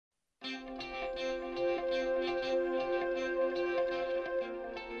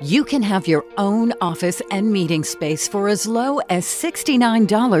You can have your own office and meeting space for as low as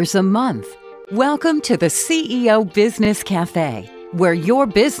 $69 a month. Welcome to the CEO Business Cafe, where your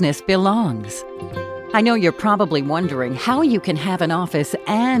business belongs. I know you're probably wondering how you can have an office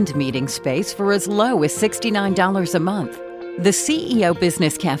and meeting space for as low as $69 a month. The CEO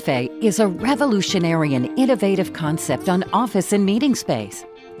Business Cafe is a revolutionary and innovative concept on office and meeting space.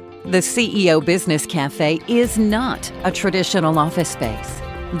 The CEO Business Cafe is not a traditional office space.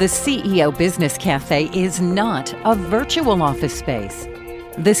 The CEO Business Cafe is not a virtual office space.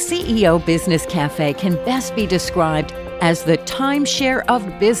 The CEO Business Cafe can best be described as the timeshare of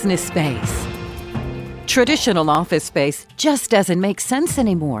business space. Traditional office space just doesn't make sense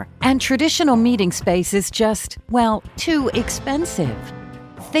anymore, and traditional meeting space is just, well, too expensive.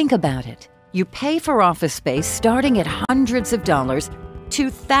 Think about it. You pay for office space starting at hundreds of dollars to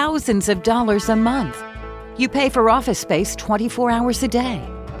thousands of dollars a month. You pay for office space 24 hours a day.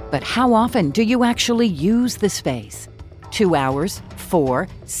 But how often do you actually use the space? 2 hours, 4,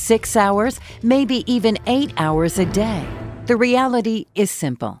 6 hours, maybe even 8 hours a day. The reality is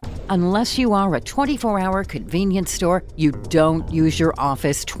simple. Unless you are a 24-hour convenience store, you don't use your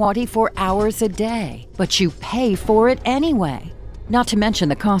office 24 hours a day, but you pay for it anyway. Not to mention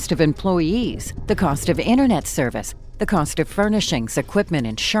the cost of employees, the cost of internet service, the cost of furnishings, equipment,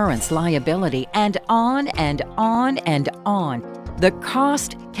 insurance, liability, and on and on and on. The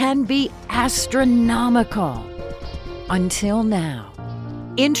cost can be astronomical. Until now.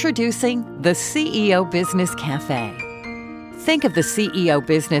 Introducing the CEO Business Cafe. Think of the CEO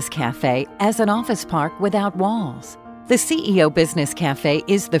Business Cafe as an office park without walls. The CEO Business Cafe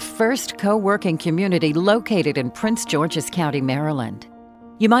is the first co-working community located in Prince George's County, Maryland.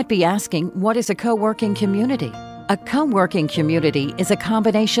 You might be asking, what is a co-working community? A co-working community is a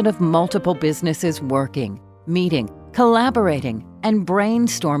combination of multiple businesses working, meeting, collaborating, and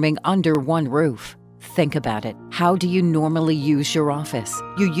brainstorming under one roof. Think about it. How do you normally use your office?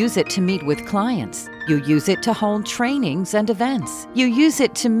 You use it to meet with clients. You use it to hold trainings and events. You use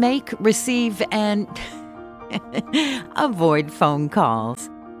it to make, receive, and avoid phone calls.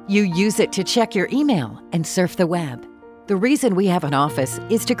 You use it to check your email and surf the web. The reason we have an office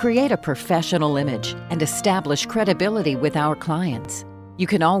is to create a professional image and establish credibility with our clients. You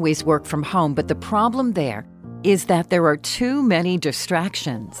can always work from home, but the problem there is that there are too many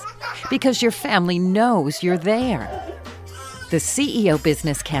distractions because your family knows you're there. The CEO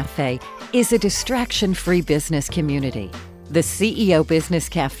Business Cafe is a distraction-free business community. The CEO Business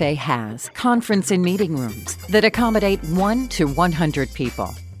Cafe has conference and meeting rooms that accommodate 1 to 100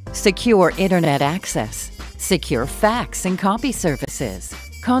 people, secure internet access, secure fax and copy services,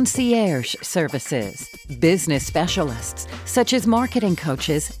 concierge services, business specialists such as marketing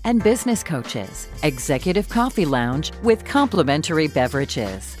coaches and business coaches, executive coffee lounge with complimentary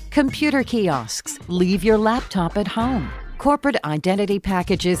beverages, computer kiosks, leave your laptop at home, corporate identity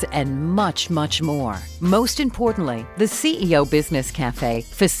packages, and much, much more. Most importantly, the CEO Business Cafe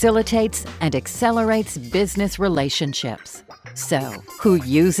facilitates and accelerates business relationships. So, who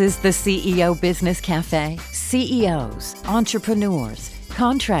uses the CEO Business Cafe? CEOs, entrepreneurs,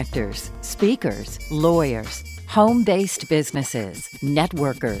 contractors, speakers, lawyers, home-based businesses,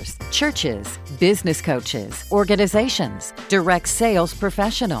 networkers, churches, business coaches, organizations, direct sales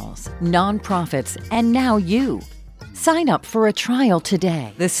professionals, nonprofits, and now you. Sign up for a trial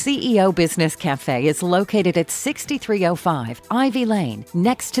today. The CEO Business Cafe is located at 6305 Ivy Lane,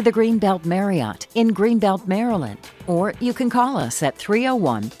 next to the Greenbelt Marriott in Greenbelt, Maryland. Or you can call us at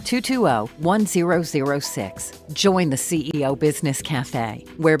 301-220-1006. Join the CEO Business Cafe,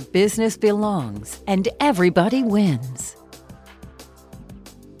 where business belongs and everybody wins.